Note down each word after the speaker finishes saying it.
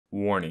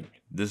Warning,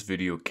 this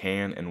video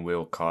can and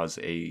will cause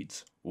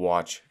AIDS.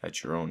 Watch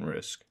at your own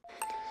risk.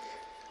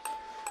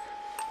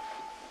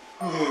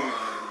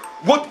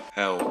 What?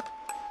 Hell.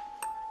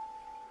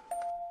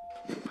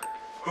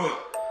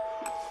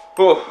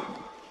 Oh.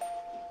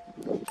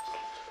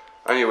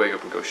 I need to wake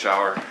up and go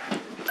shower.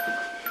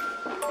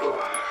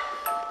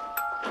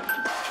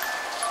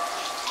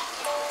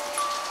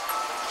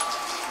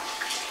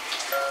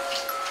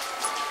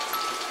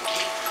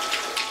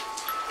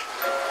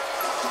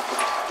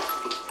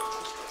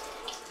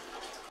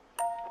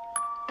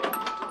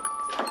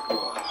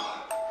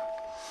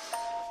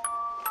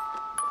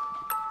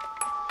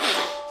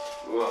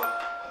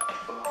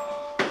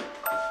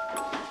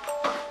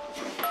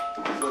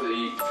 What to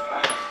eat?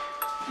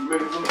 You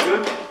making something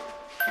good?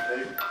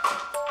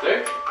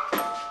 Steak?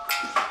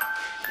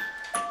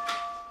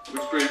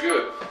 Looks pretty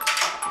good.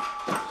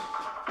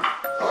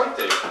 I like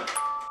tape.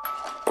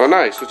 Oh,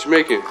 nice. What you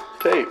making?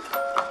 Tape.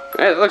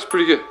 Hey, that looks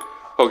pretty good.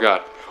 Oh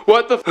God.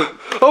 What the?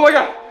 Oh my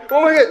God.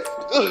 Oh my God.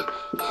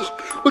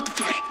 What the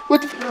fuck?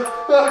 What the?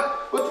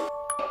 What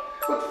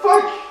the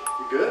fuck?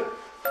 You good?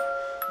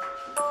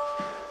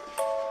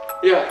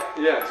 Yeah.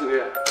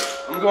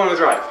 I'm going on a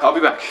drive. I'll be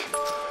back.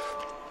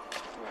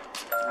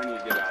 I need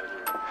to get out of here.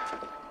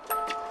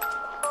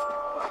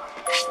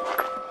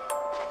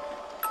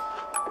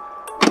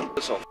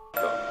 This all up.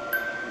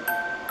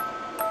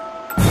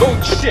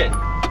 Oh shit!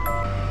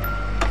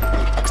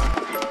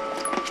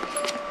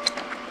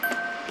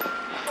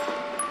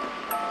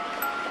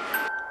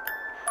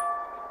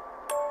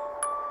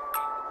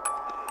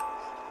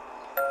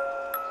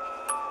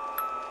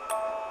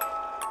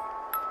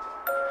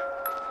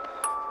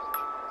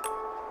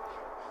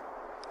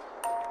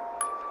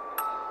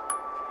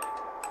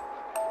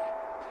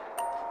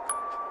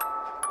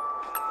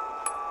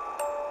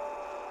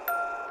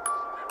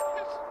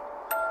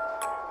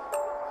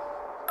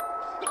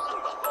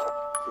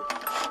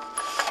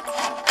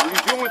 What are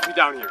you doing with me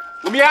down here?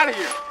 Let me out of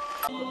here!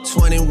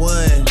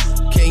 21,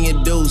 can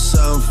you do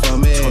something for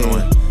me?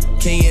 21.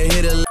 Can you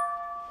hit a...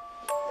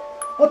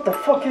 What the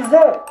fuck is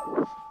that?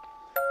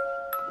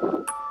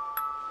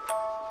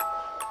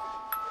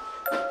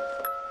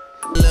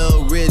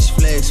 little rich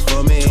flex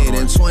for me?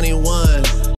 Then 21.